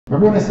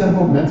Remember what I said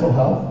about mental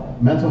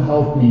health? Mental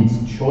health needs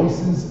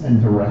choices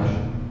and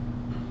direction.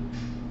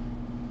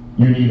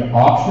 You need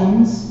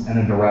options and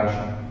a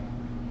direction.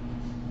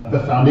 The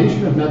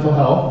foundation of mental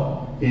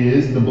health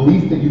is the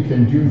belief that you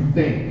can do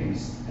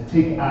things and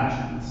take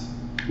actions.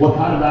 What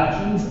kind of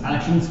actions?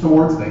 Actions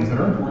towards things that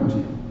are important to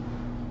you.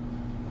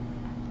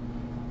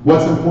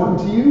 What's important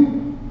to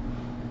you?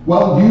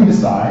 Well, you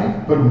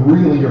decide, but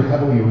really you're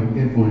heavily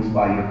influenced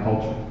by your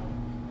culture.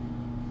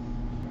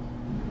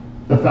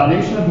 The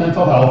foundation of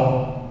mental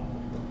health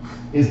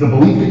is the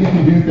belief that you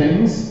can do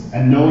things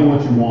and knowing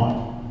what you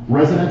want.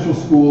 Residential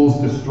schools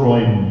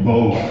destroyed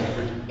both.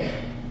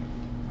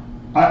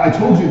 I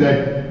told you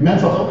that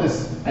mental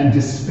illness and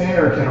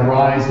despair can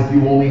arise if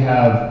you only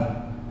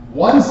have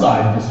one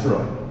side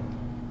destroyed.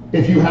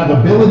 If you have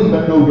ability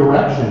but no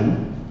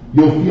direction,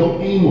 you'll feel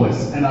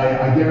aimless, and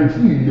I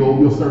guarantee you,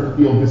 you'll start to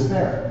feel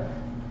despair.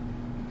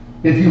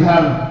 If you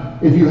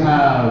have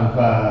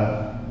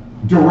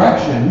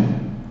direction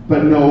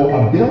but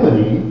no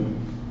ability,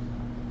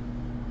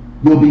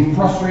 you'll be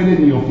frustrated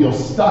and you'll feel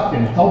stuck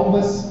and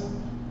helpless.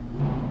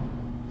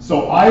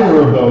 So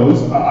either of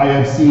those I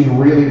have seen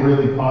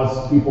really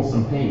cause people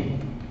some pain.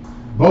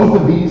 Both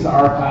of these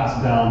are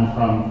passed down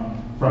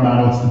from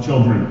adults to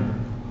children.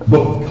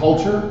 Both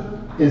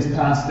culture is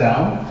passed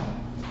down,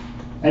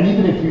 and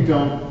even if you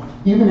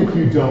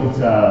don't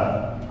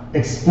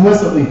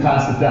explicitly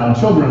pass it down,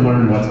 children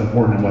learn what's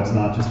important and what's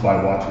not just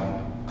by watching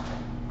it.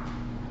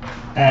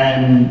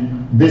 And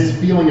this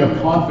feeling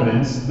of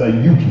confidence that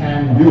you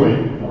can do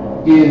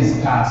it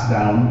is passed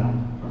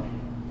down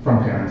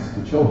from parents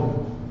to children.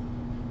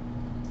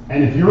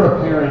 And if you're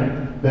a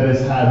parent that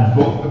has had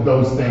both of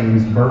those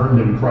things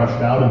burned and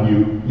crushed out of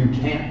you, you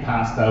can't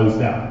pass those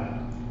down.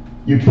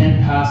 You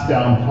can't pass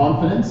down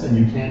confidence and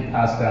you can't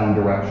pass down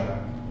direction.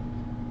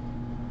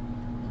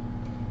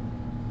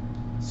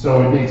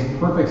 So it makes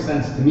perfect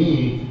sense to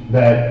me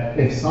that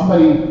if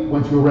somebody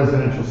went to a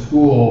residential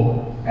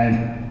school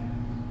and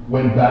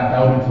went back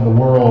out into the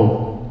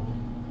world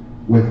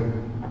with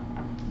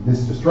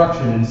this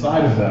destruction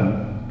inside of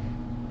them,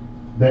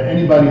 that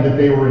anybody that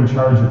they were in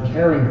charge of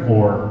caring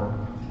for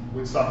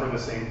would suffer the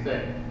same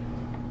thing.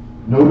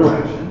 No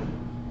direction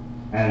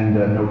and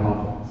no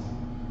confidence.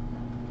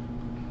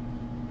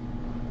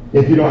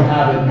 If you don't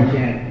have it, you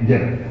can't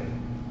give it.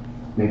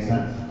 Make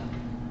sense?